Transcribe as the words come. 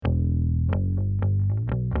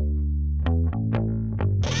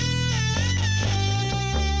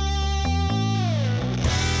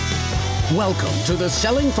Welcome to the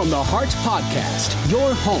Selling from the Heart podcast,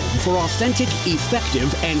 your home for authentic,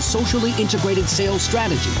 effective, and socially integrated sales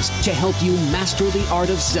strategies to help you master the art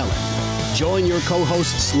of selling. Join your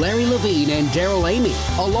co-hosts Larry Levine and Daryl Amy,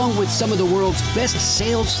 along with some of the world's best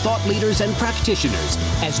sales thought leaders and practitioners,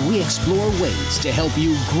 as we explore ways to help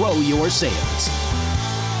you grow your sales.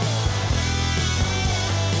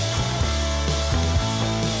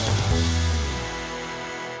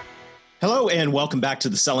 Hello and welcome back to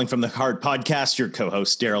the Selling from the Heart podcast. Your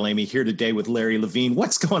co-host Daryl Amy here today with Larry Levine.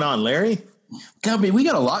 What's going on, Larry? We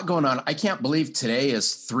got a lot going on. I can't believe today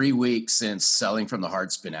is 3 weeks since Selling from the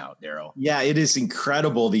Heart's been out, Daryl. Yeah, it is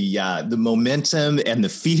incredible, the momentum and the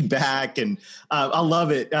feedback, and I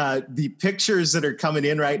love it. The pictures that are coming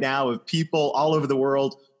in right now of people all over the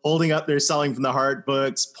world holding up their Selling from the Heart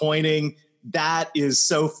books, pointing. That is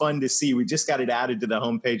so fun to see. We just got it added to the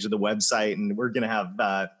homepage of the website, and we're going to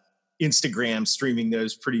have Instagram streaming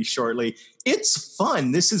those pretty shortly. It's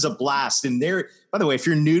fun. This is a blast. And there, by the way, if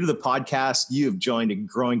you're new to the podcast, you have joined a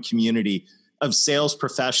growing community of sales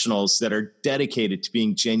professionals that are dedicated to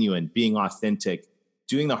being genuine, being authentic,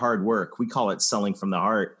 doing the hard work. We call it Selling from the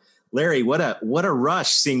Heart. Larry, what a rush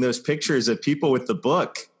seeing those pictures of people with the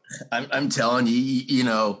book. I'm telling you, you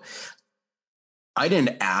know, I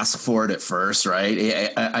didn't ask for it at first,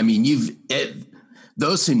 right? I mean,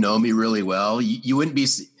 those who know me really well,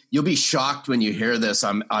 you'll be shocked when you hear this.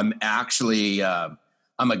 I'm actually, I'm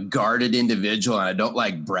a guarded individual, and I don't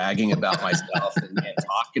like bragging about myself and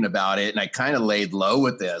talking about it. And I kind of laid low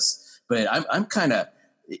with this, but I'm kind of,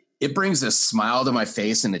 it brings a smile to my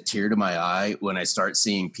face and a tear to my eye when I start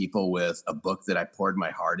seeing people with a book that I poured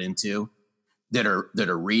my heart into that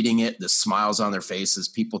are reading it, the smiles on their faces,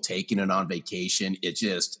 people taking it on vacation. It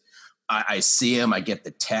just, I see them, I get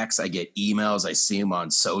the texts, I get emails, I see them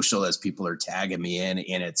on social as people are tagging me in,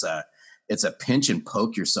 and it's a pinch and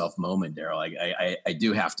poke yourself moment, Daryl. I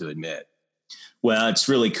do have to admit. Well, it's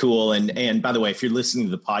really cool. And by the way, if you're listening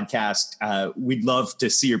to the podcast, we'd love to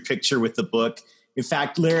see your picture with the book. In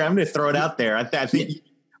fact, Larry, I'm going to throw it out there. I think,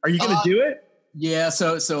 are you going to do it? Yeah,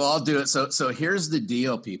 so I'll do it. So here's the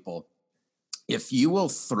deal, people. If you will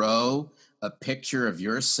throw a picture of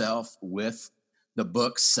yourself with the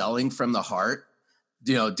book Selling from the Heart,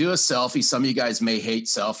 do a selfie. Some of you guys may hate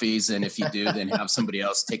selfies, and if you do, then have somebody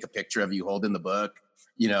else take a picture of you holding the book.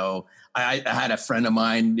 You know, I had a friend of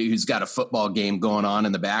mine who's got a football game going on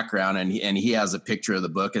in the background, and he has a picture of the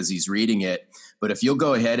book as he's reading it. But if you'll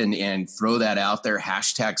go ahead and throw that out there,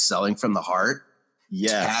 hashtag Selling from the Heart,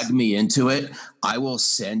 yes, tag me into it, I will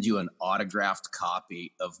send you an autographed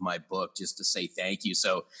copy of my book just to say thank you.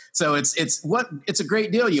 So it's a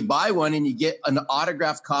great deal. You buy one and you get an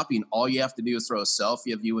autographed copy, and all you have to do is throw a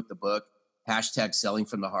selfie of you with the book, hashtag Selling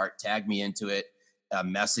from the Heart, tag me into it,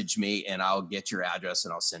 message me, and I'll get your address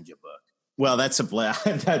and I'll send you a book. Well, that's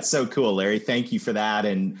so cool, Larry. Thank you for that.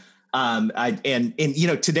 And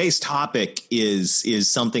today's topic is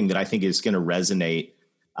something that I think is going to resonate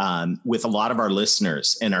with a lot of our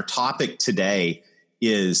listeners. And our topic today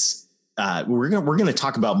is we're going to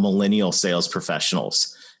talk about millennial sales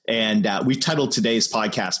professionals. And we titled today's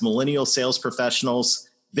podcast, Millennial Sales Professionals,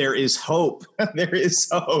 There is Hope. There is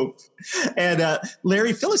hope. And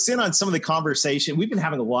Larry, fill us in on some of the conversation. We've been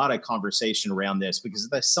having a lot of conversation around this because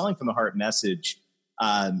the Selling from the Heart message,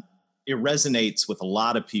 it resonates with a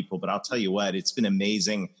lot of people. But I'll tell you what, it's been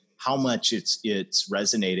amazing how much it's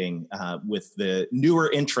resonating with the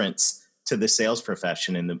newer entrants to the sales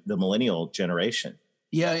profession in the millennial generation.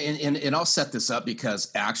 Yeah, and I'll set this up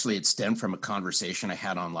because actually it stemmed from a conversation I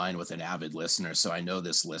had online with an avid listener. So I know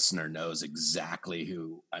this listener knows exactly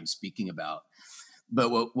who I'm speaking about.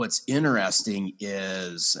 But what's interesting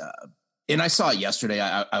is, and I saw it yesterday.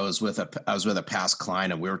 I was with a past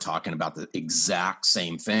client, and we were talking about the exact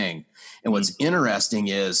same thing. And what's interesting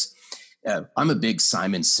is, I'm a big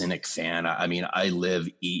Simon Sinek fan. I mean, I live,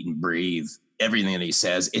 eat, and breathe everything that he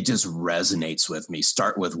says. It just resonates with me.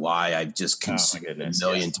 Start with Why. I've just consumed it a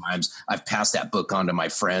million times. I've passed that book on to my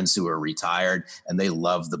friends who are retired, and they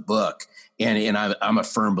love the book. And I'm a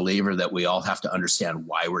firm believer that we all have to understand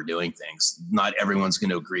why we're doing things. Not everyone's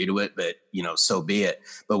going to agree to it, but so be it.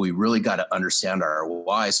 But we really got to understand our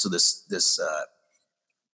why. So this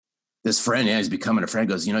friend, he's becoming a friend,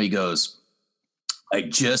 goes,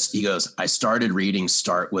 I started reading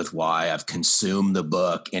Start With Why. I've consumed the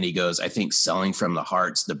book. And he goes, I think Selling from the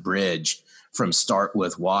Heart's the bridge from Start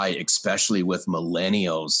With Why, especially with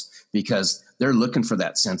millennials, because they're looking for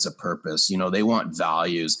that sense of purpose. They want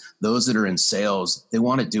values. Those that are in sales, they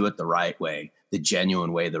want to do it the right way, the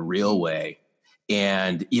genuine way, the real way.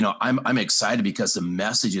 And, I'm excited because the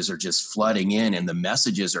messages are just flooding in, and the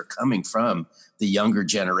messages are coming from the younger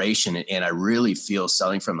generation. And I really feel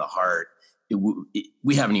Selling from the Heart.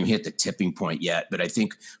 We haven't even hit the tipping point yet, but I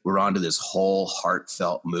think we're onto this whole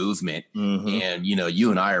heartfelt movement. Mm-hmm. And,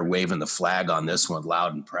 you and I are waving the flag on this one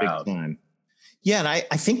loud and proud. Big time. Yeah. And I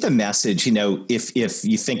think the message, if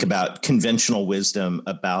you think about conventional wisdom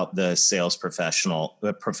about the sales profession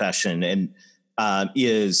and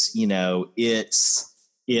is,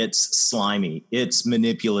 it's slimy, it's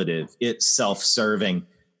manipulative, it's self-serving,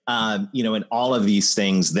 and all of these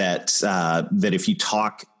things that if you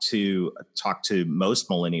talk to most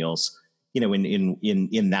millennials,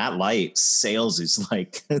 in that light, sales is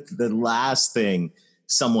like the last thing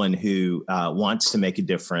someone who wants to make a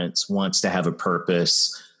difference, wants to have a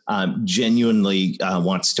purpose, genuinely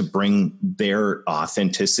wants to bring their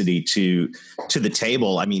authenticity to the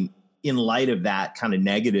table. I mean, in light of that kind of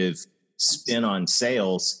negative spin on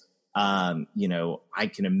sales, I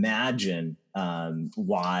can imagine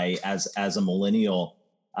why, as a millennial,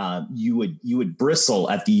 you would bristle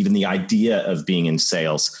at even the idea of being in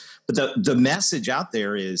sales. But the message out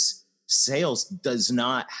there is sales does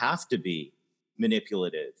not have to be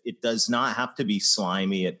manipulative. It does not have to be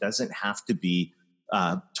slimy. It doesn't have to be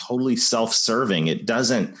totally self-serving. It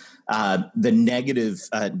doesn't. The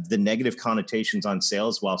negative connotations on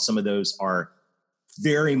sales, while some of those are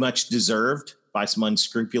very much deserved by some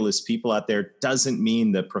unscrupulous people out there, doesn't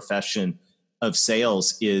mean the profession of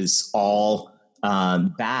sales is all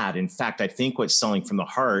bad. In fact, I think what Selling from the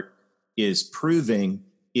Heart is proving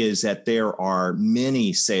is that there are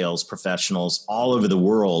many sales professionals all over the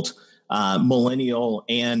world, millennial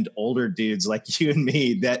and older dudes like you and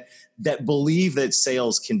me, that believe that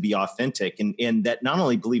sales can be authentic, and that not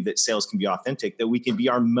only believe that sales can be authentic, that we can be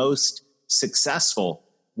our most successful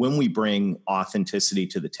when we bring authenticity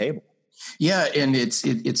to the table. Yeah, and it's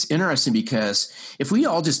interesting because if we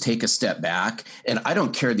all just take a step back, and I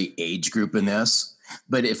don't care the age group in this,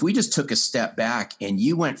 but if we just took a step back and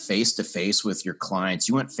you went face to face with your clients,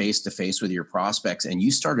 you went face to face with your prospects, and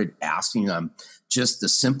you started asking them just the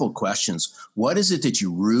simple questions. What is it that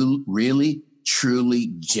you really,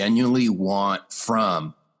 truly, genuinely want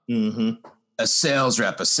from a sales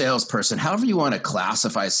rep, a salesperson, however you want to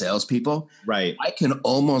classify salespeople? Right. I can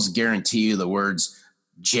almost guarantee you the words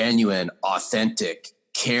genuine, authentic,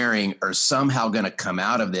 caring are somehow going to come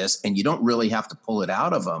out of this, and you don't really have to pull it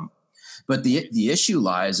out of them. But the issue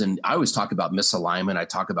lies, and I always talk about misalignment. I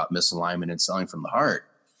talk about misalignment in Selling from the Heart,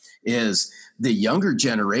 is the younger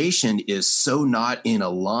generation is so not in a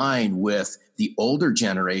line with the older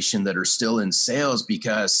generation that are still in sales,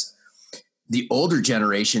 because the older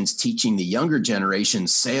generation's teaching the younger generation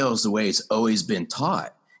sales the way it's always been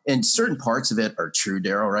taught. And certain parts of it are true,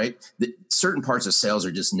 Daryl, right? Certain parts of sales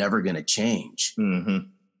are just never going to change. Mm-hmm.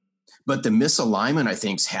 But the misalignment, I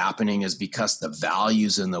think, is happening is because the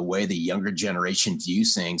values and the way the younger generation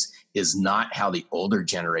views things is not how the older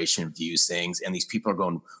generation views things. And these people are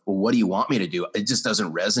going, well, what do you want me to do? It just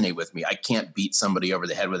doesn't resonate with me. I can't beat somebody over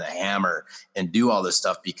the head with a hammer and do all this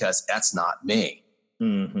stuff because that's not me.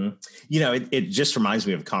 Mm-hmm. It just reminds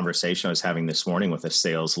me of a conversation I was having this morning with a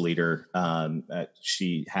sales leader.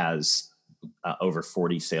 She has over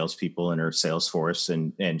 40 salespeople in her sales force,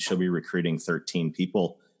 and she'll be recruiting 13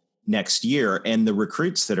 people next year. And the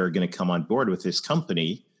recruits that are going to come on board with this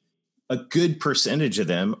company, a good percentage of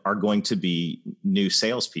them are going to be new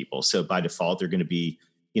salespeople. So by default, they're going to be,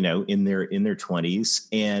 in their 20s.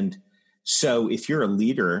 And so if you're a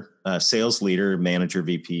leader, a sales leader, manager,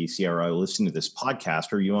 VP, CRO, listening to this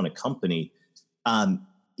podcast, or you own a company,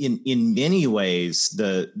 in many ways,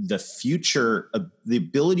 the future of the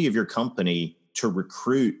ability of your company to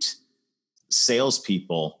recruit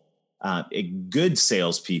salespeople, good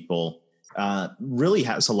salespeople, really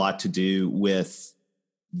has a lot to do with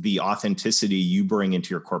the authenticity you bring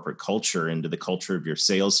into your corporate culture, into the culture of your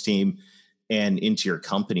sales team, and into your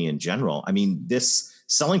company in general. I mean, this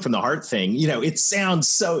Selling from the Heart thing, it sounds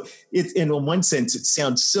so, in one sense, it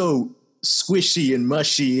sounds so squishy and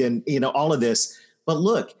mushy and, all of this. But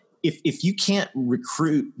look, if you can't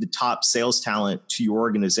recruit the top sales talent to your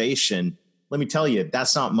organization, let me tell you,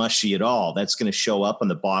 that's not mushy at all. That's going to show up on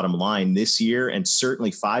the bottom line this year and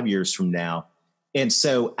certainly 5 years from now. And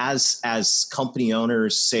so as company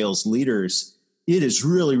owners, sales leaders, it is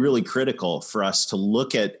really, really critical for us to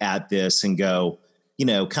look at this and go,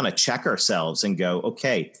 kind of check ourselves and go,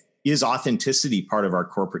 okay, is authenticity part of our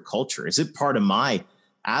corporate culture? Is it part of my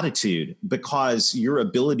attitude? Because your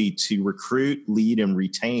ability to recruit, lead, and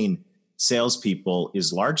retain salespeople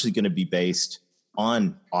is largely going to be based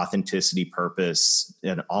on authenticity, purpose,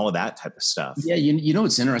 and all of that type of stuff. Yeah, you know,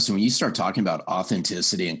 it's interesting when you start talking about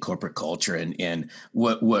authenticity and corporate culture, and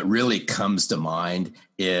what really comes to mind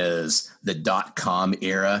is the .com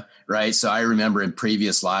era, right? So I remember in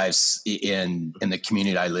previous lives in the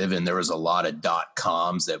community I live in, there was a lot of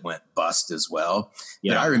 .coms that went bust as well.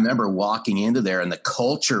 Yeah. But I remember walking into there, and the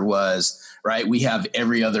culture was, right, we have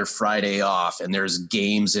every other Friday off, and there's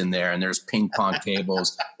games in there, and there's ping pong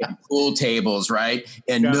tables and pool tables, right?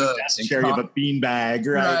 And nooks, and share you have a beanbag,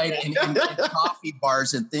 right? Right, and coffee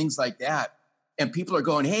bars and things like that. And people are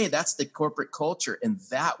going, hey, that's the corporate culture. And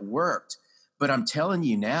that worked. But I'm telling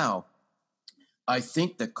you now, I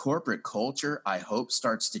think the corporate culture, I hope,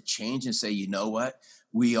 starts to change and say, you know what?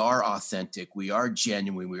 We are authentic. We are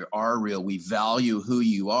genuine. We are real. We value who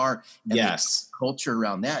you are. And yes. The culture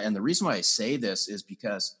around that. And the reason why I say this is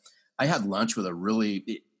because I had lunch with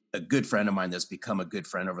a good friend of mine that's become a good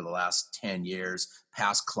friend over the last 10 years,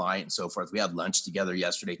 past client and so forth. We had lunch together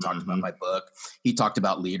yesterday, talked about my book. He talked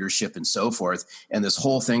about leadership and so forth. And this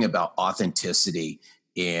whole thing about authenticity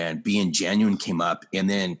and being genuine came up, and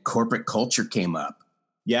then corporate culture came up.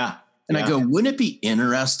 Yeah. And I go, wouldn't it be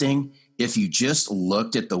interesting if you just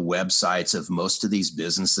looked at the websites of most of these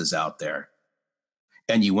businesses out there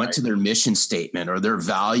and you went to their mission statement or their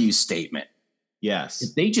value statement? Yes.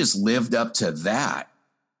 If they just lived up to that.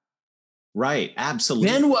 Right. Absolutely.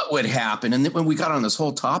 Then what would happen? And then when we got on this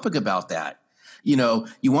whole topic about that, you know,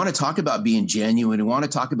 you want to talk about being genuine, you want to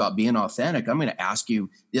talk about being authentic. I'm going to ask you,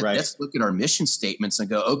 let's look at our mission statements and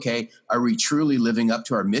go, okay, are we truly living up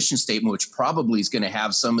to our mission statement, which probably is going to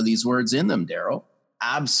have some of these words in them, Daryl?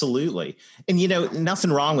 Absolutely. And, you know, nothing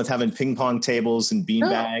wrong with having ping pong tables and bean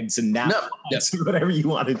bags and napkins, whatever you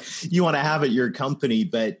want to have at your company.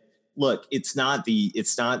 But look, it's not the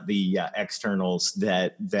externals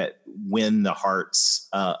that win the hearts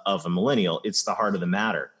of a millennial. It's the heart of the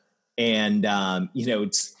matter. And, you know,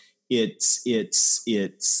 it's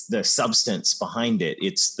the substance behind it.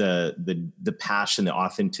 It's the passion, the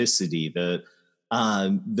authenticity, the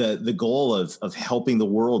goal of helping the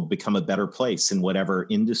world become a better place in whatever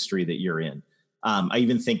industry that you're in. I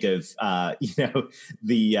even think of, you know,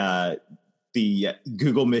 the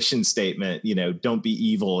Google mission statement, you know, don't be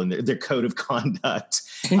evil, and their code of conduct.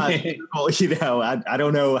 You know, I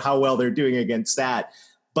don't know how well they're doing against that.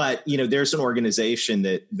 But, you know, there's an organization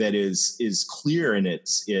that is clear in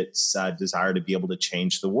its desire to be able to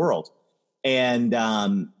change the world. And,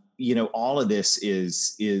 you know, all of this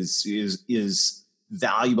is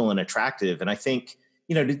valuable and attractive. And I think,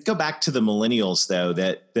 you know, to go back to the millennials, though,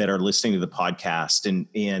 that are listening to the podcast,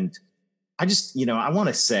 and I just, you know, I want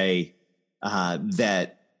to say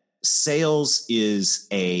that sales is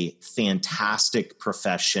a fantastic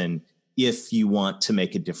profession if you want to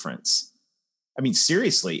make a difference. I mean,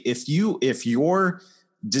 seriously, if your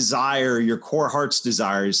desire, your core heart's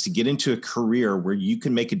desire is to get into a career where you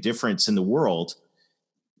can make a difference in the world,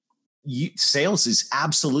 sales is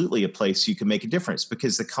absolutely a place you can make a difference,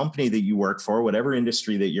 because the company that you work for, whatever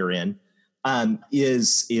industry that you're in,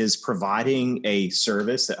 is providing a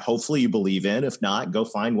service that hopefully you believe in. If not, go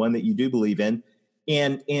find one that you do believe in.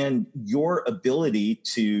 And your ability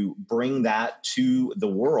to bring that to the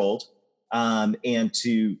world, and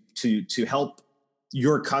to help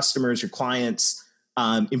your customers, your clients,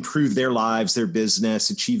 improve their lives, their business,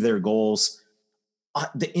 achieve their goals.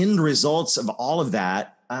 The end results of all of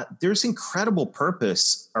that, there's incredible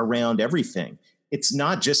purpose around everything. It's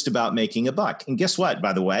not just about making a buck. And guess what,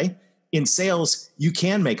 by the way? In sales, you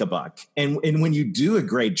can make a buck. And when you do a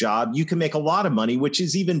great job, you can make a lot of money, which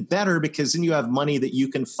is even better, because then you have money that you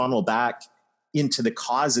can funnel back into the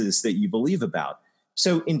causes that you believe about.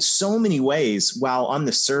 So in so many ways, while on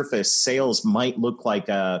the surface, sales might look like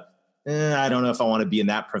I don't know if I want to be in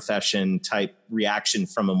that profession type reaction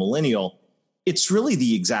from a millennial, it's really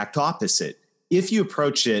the exact opposite. If you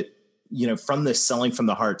approach it, you know, from the selling from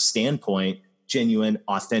the heart standpoint, genuine,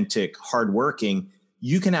 authentic, hardworking,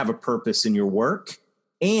 you can have a purpose in your work,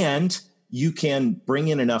 and you can bring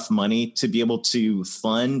in enough money to be able to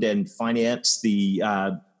fund and finance the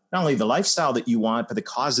not only the lifestyle that you want, but the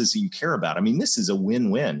causes that you care about. I mean, this is a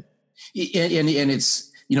win-win. And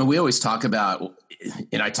it's, you know, we always talk about,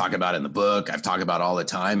 and I talk about it in the book, I've talked about all the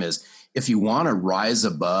time, is if you want to rise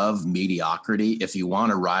above mediocrity, if you want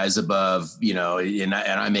to rise above, you know, and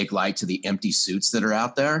I make light to the empty suits that are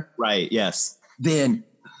out there. Right. Yes. Then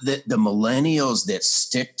the millennials that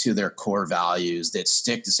stick to their core values, that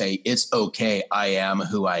stick to say, it's okay, I am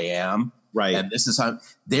who I am. Right. And this is how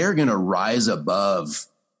they're going to rise above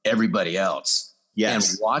everybody else. and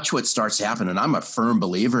watch what starts to happen. And I'm a firm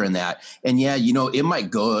believer in that. And yeah, it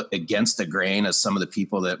might go against the grain of some of the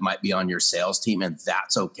people that might be on your sales team, and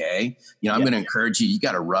that's okay. I'm going to encourage you. You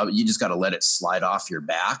just got to let it slide off your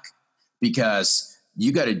back, because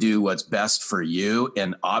you got to do what's best for you.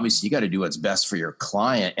 And obviously you got to do what's best for your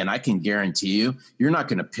client. And I can guarantee you're not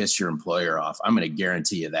going to piss your employer off. I'm going to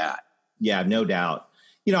guarantee you that. Yeah, no doubt.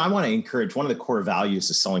 I want to encourage, one of the core values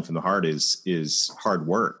of selling from the heart is hard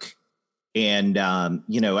work. And,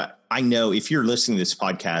 I know if you're listening to this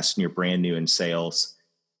podcast and you're brand new in sales,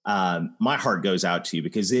 my heart goes out to you,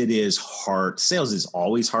 because it is hard. Sales is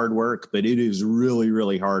always hard work, but it is really,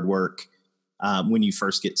 really hard work when you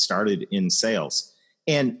first get started in sales.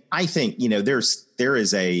 And I think, there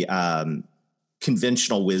is a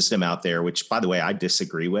conventional wisdom out there, which, by the way, I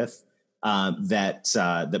disagree with, that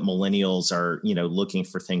millennials are, looking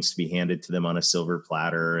for things to be handed to them on a silver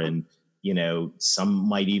platter. And, some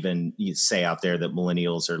might even say out there that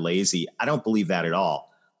millennials are lazy. I don't believe that at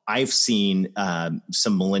all. I've seen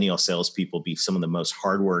some millennial salespeople be some of the most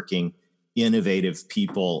hardworking, innovative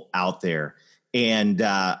people out there. And,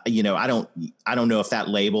 I don't know if that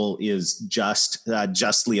label is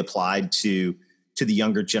justly applied to the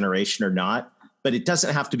younger generation or not, but it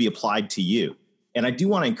doesn't have to be applied to you. And I do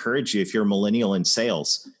want to encourage you, if you're a millennial in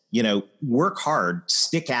sales, work hard,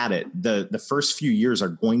 stick at it. The first few years are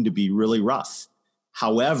going to be really rough.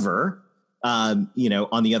 However, on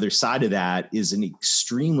the other side of that is an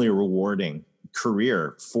extremely rewarding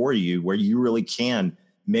career for you, where you really can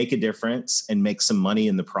make a difference and make some money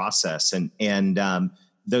in the process. And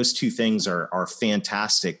those two things are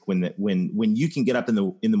fantastic when you can get up in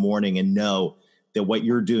the morning and know that what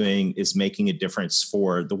you're doing is making a difference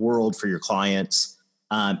for the world, for your clients,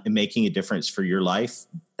 and making a difference for your life.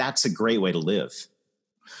 That's a great way to live.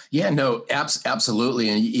 Yeah, no, absolutely.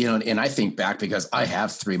 And, and I think back, because I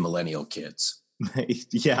have 3 millennial kids.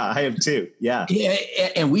 Yeah, I have too. Yeah. Yeah.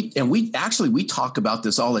 And we actually talk about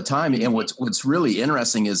this all the time. And what's really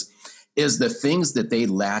interesting is the things that they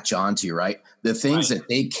latch onto, right? The things that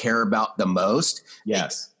they care about the most.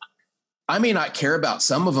 Yes. I may not care about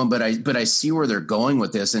some of them, but I see where they're going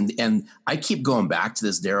with this. And I keep going back to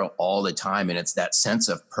this, Daryl, all the time. And it's that sense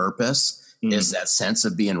of purpose, is that sense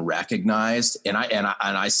of being recognized. And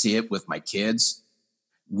I see it with my kids.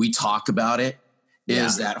 We talk about it.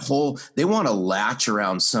 Is that whole, they want to latch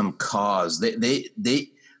around some cause. And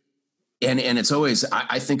it's always,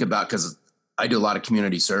 I think about, because I do a lot of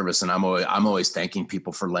community service, and I'm always thanking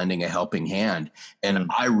people for lending a helping hand. And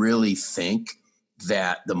I really think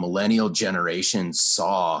that the millennial generation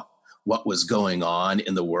saw what was going on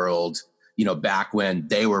in the world, back when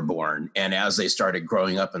they were born. And as they started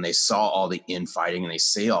growing up and they saw all the infighting and they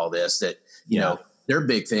see all this, that, their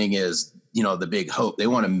big thing is, the big hope. They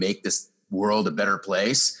want to make this world a better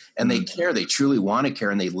place, and they care. They truly want to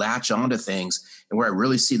care, and they latch onto things. And where I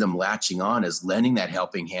really see them latching on is lending that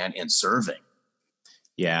helping hand and serving.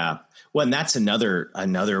 Yeah. Well, and that's another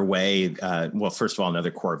way. First of all,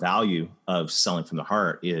 another core value of selling from the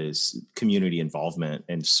heart is community involvement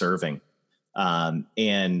and serving,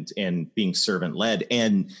 and being servant led.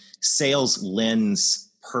 And sales lends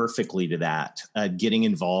perfectly to that. Getting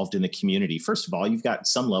involved in the community. First of all, you've got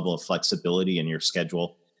some level of flexibility in your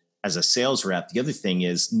schedule as a sales rep. The other thing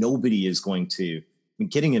is, nobody is going to,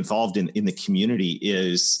 getting involved in the community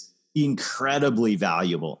is incredibly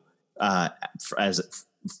valuable, as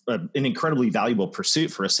an incredibly valuable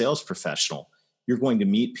pursuit for a sales professional. You're going to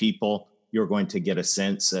meet people. You're going to get a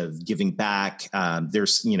sense of giving back.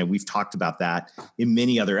 We've talked about that in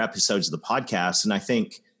many other episodes of the podcast. And I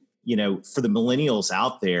think, for the millennials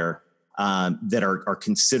out there that are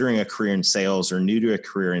considering a career in sales or new to a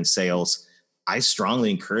career in sales, I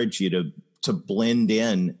strongly encourage you to blend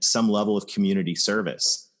in some level of community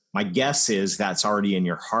service. My guess is that's already in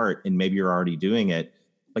your heart, and maybe you're already doing it,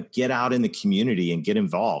 but get out in the community and get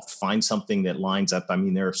involved. Find something that lines up. I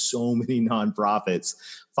mean, there are so many nonprofits.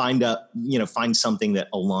 Find something that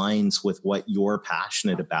aligns with what you're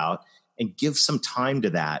passionate about, and give some time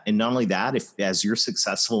to that. And not only that, as you're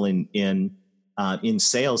successful in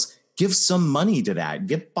sales, give some money to that.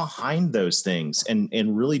 Get behind those things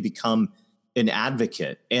and really become an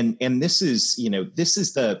advocate. And this is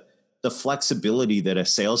the flexibility that a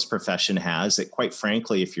sales profession has, that, quite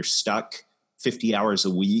frankly, if you're stuck 50 hours a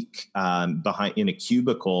week behind in a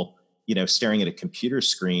cubicle, staring at a computer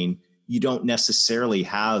screen, you don't necessarily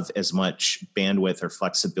have as much bandwidth or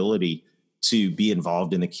flexibility to be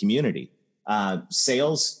involved in the community.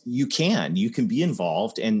 Sales, you can be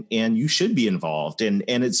involved, and you should be involved. And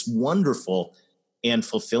it's wonderful and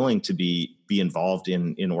fulfilling to be involved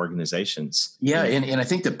in organizations. Yeah. And I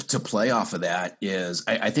think to play off of that is,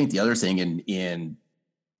 I think the other thing in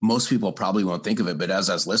most people probably won't think of it, but as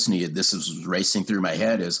I was listening to you, this is racing through my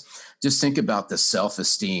head, is just think about the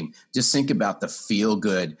self-esteem. Just think about the feel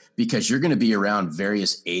good, because you're going to be around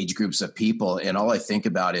various age groups of people. And all I think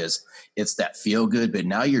about is it's that feel good, but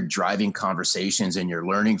now you're driving conversations and you're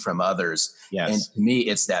learning from others. Yes. And to me,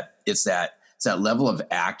 it's that level of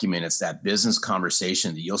acumen. It's that business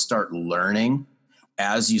conversation that you'll start learning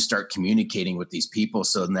as you start communicating with these people.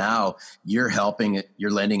 So now you're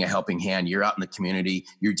lending a helping hand. You're out in the community.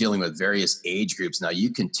 You're dealing with various age groups. Now you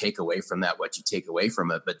can take away from that what you take away from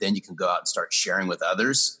it, but then you can go out and start sharing with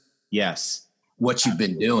others. Yes. What you've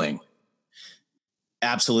been doing.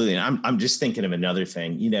 Absolutely. And I'm just thinking of another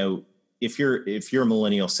thing. If you're a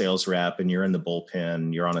millennial sales rep and you're in the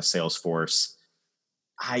bullpen, you're on a sales force,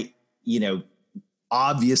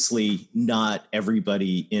 obviously not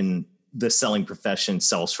everybody in the selling profession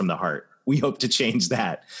sells from the heart. We hope to change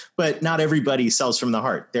that, but not everybody sells from the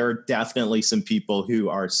heart. There are definitely some people who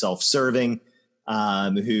are self-serving,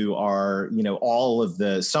 who are, all of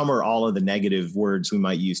the negative words we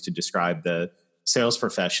might use to describe the sales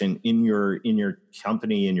profession in your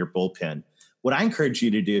company, in your bullpen. What I encourage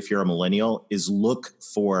you to do if you're a millennial is look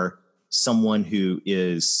for someone who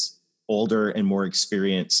is older and more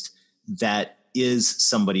experienced that is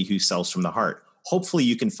somebody who sells from the heart. Hopefully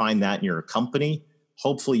you can find that in your company.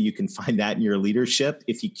 Hopefully you can find that in your leadership.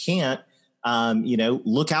 If you can't,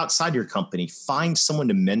 look outside your company, find someone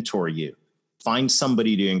to mentor you, find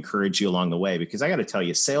somebody to encourage you along the way. Because I got to tell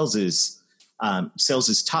you, sales is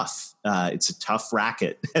tough. It's a tough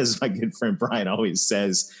racket, as my good friend Brian always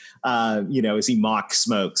says, as he mock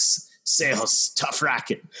smokes. Sales, tough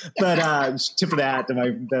racket. But tip of the hat to my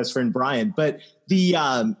best friend Brian. But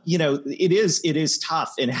it is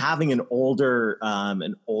tough, and having an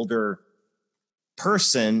older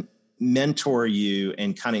person mentor you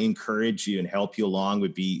and kind of encourage you and help you along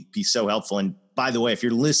would be so helpful. And by the way, if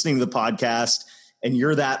you're listening to the podcast and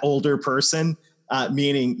you're that older person,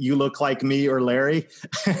 meaning you look like me or Larry,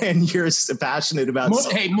 and you're passionate about.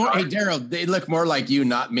 Hey, Daryl, they look more like you,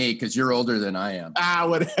 not me, because you're older than I am.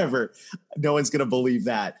 Whatever. No one's going to believe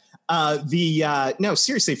that. No,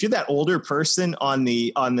 seriously, if you're that older person on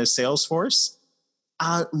the sales force,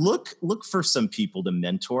 look for some people to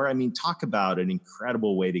mentor. I mean, talk about an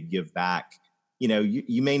incredible way to give back.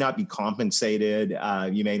 You may not be compensated.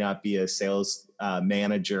 You may not be a sales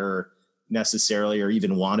manager necessarily, or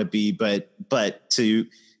even want to be, but to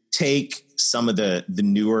take some of the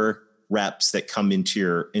newer reps that come into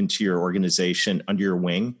your organization under your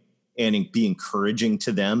wing and be encouraging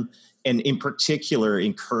to them, and in particular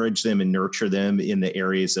encourage them and nurture them in the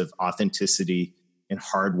areas of authenticity and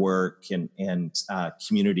hard work and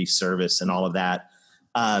community service and all of that.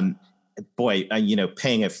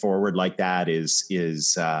 Paying it forward like that is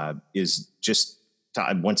just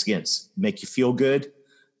once again make you feel good.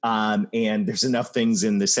 And there's enough things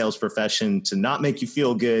in the sales profession to not make you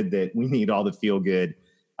feel good, that we need all the feel good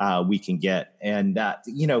we can get. And, I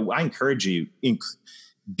encourage you,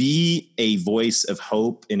 be a voice of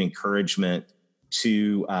hope and encouragement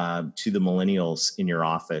to the millennials in your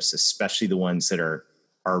office, especially the ones that are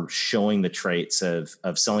showing the traits of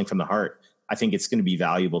selling from the heart. I think it's going to be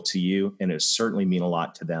valuable to you, and it certainly mean a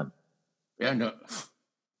lot to them. Yeah, no.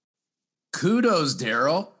 Kudos,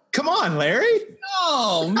 Daryl. Come on, Larry.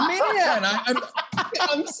 Oh, man.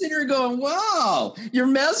 I'm sitting here going, wow, you're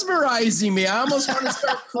mesmerizing me. I almost want to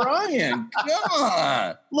start crying. Come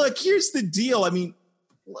on. Look, here's the deal. I mean,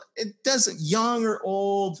 it doesn't, young or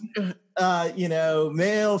old,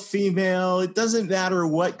 male, female, it doesn't matter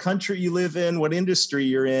what country you live in, what industry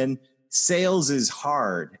you're in. Sales is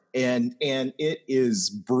hard, and it is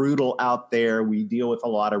brutal out there. We deal with a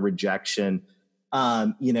lot of rejection.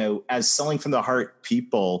 As selling from the heart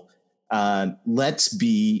people, let's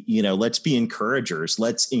be encouragers.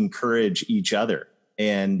 Let's encourage each other,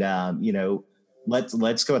 and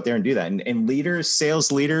let's go out there and do that. And leaders,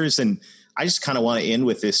 sales leaders, and I just kind of want to end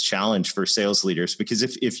with this challenge for sales leaders, because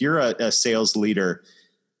if you're a sales leader,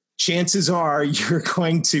 chances are you're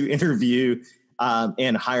going to interview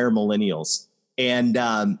and hire millennials, and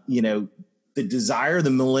the desire of the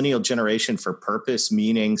millennial generation for purpose,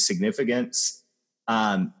 meaning, significance.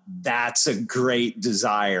 That's a great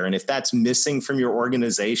desire. And if that's missing from your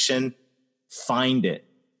organization, find it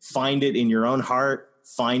in your own heart,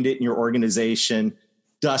 find it in your organization,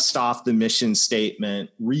 dust off the mission statement,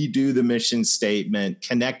 redo the mission statement,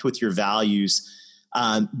 connect with your values.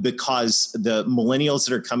 Because the millennials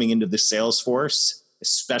that are coming into the sales force,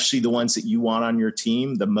 especially the ones that you want on your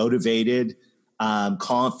team, the motivated,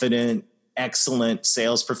 confident, excellent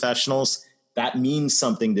sales professionals. That means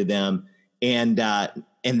something to them. And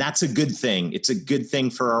that's a good thing. It's a good thing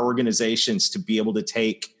for our organizations to be able to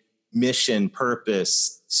take mission,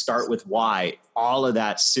 purpose, start with why, all of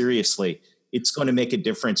that seriously. It's going to make a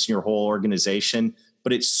difference in your whole organization,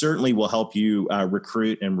 but it certainly will help you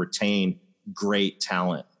recruit and retain great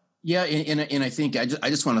talent. Yeah. And I think I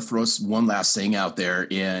just want to throw one last thing out there.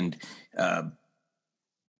 And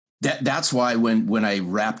that's why when I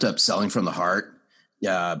wrapped up Selling from the Heart,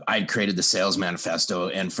 I created the Sales Manifesto.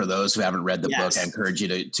 And for those who haven't read the book, I encourage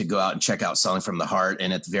you to go out and check out Selling from the Heart.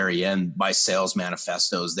 And at the very end, my Sales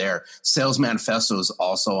Manifesto is there. Sales Manifesto is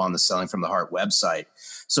also on the Selling from the Heart website.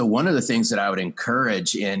 So one of the things that I would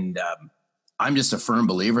encourage, and I'm just a firm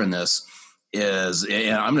believer in this, is,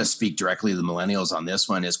 and I'm going to speak directly to the millennials on this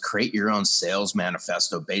one, is create your own sales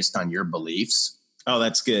manifesto based on your beliefs. Oh,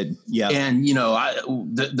 that's good. Yeah. And,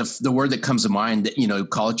 the word that comes to mind, that,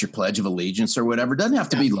 call it your Pledge of Allegiance or whatever, doesn't have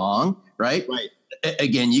to be long, right? Right.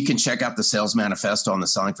 Again, you can check out the Sales Manifesto on the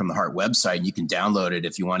Selling from the Heart website, and you can download it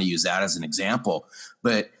if you want to use that as an example.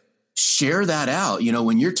 But share that out.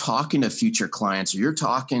 When you're talking to future clients, or you're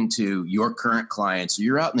talking to your current clients, or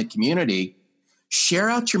you're out in the community, share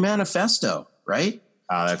out your manifesto, right?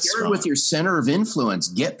 Share it with your center of influence.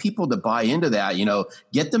 Get people to buy into that.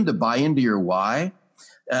 Get them to buy into your why.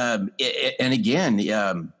 And again,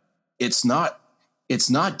 it's not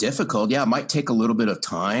difficult. Yeah, it might take a little bit of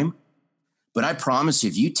time, but I promise you,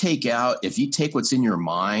 if you take what's in your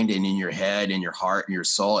mind and in your head and your heart and your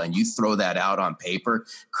soul, and you throw that out on paper,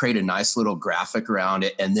 create a nice little graphic around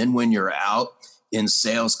it, and then when you're out in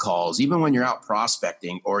sales calls, even when you're out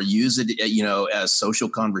prospecting, or use it, as social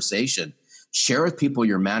conversation, share with people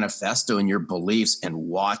your manifesto and your beliefs, and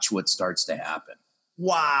watch what starts to happen.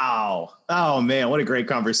 Wow. Oh man, what a great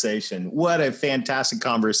conversation. What a fantastic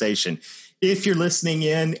conversation. If you're listening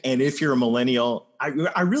in, and if you're a millennial,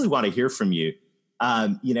 I really want to hear from you.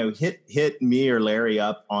 Hit me or Larry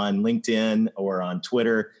up on LinkedIn or on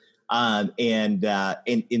Twitter, and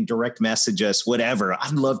direct message us, whatever.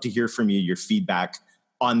 I'd love to hear from you, your feedback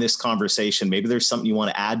on this conversation. Maybe there's something you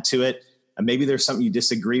want to add to it. Maybe there's something you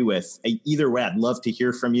disagree with. Either way, I'd love to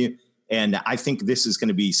hear from you. And I think this is going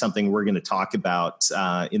to be something we're going to talk about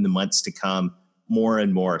in the months to come more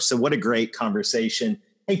and more. So what a great conversation.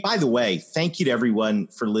 Hey, by the way, thank you to everyone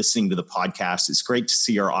for listening to the podcast. It's great to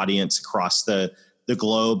see our audience across the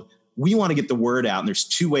globe. We want to get the word out, and there's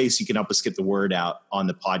two ways you can help us get the word out on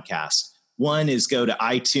the podcast. One is go to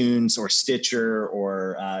iTunes or Stitcher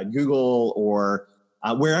or Google or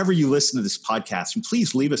wherever you listen to this podcast, and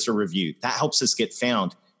please leave us a review. That helps us get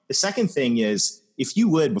found. The second thing is, if you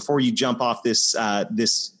would, before you jump off this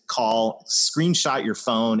call, screenshot your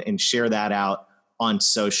phone and share that out on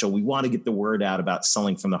social. We want to get the word out about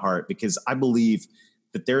Selling from the Heart, because I believe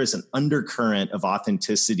that there is an undercurrent of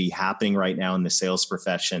authenticity happening right now in the sales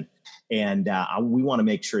profession. And we want to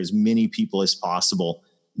make sure as many people as possible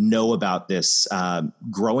know about this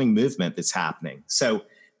growing movement that's happening. So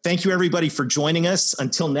thank you, everybody, for joining us.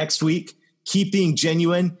 Until next week, keep being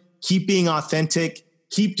genuine, keep being authentic,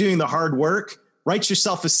 keep doing the hard work, write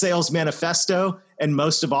yourself a sales manifesto, and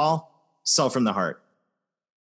most of all, sell from the heart.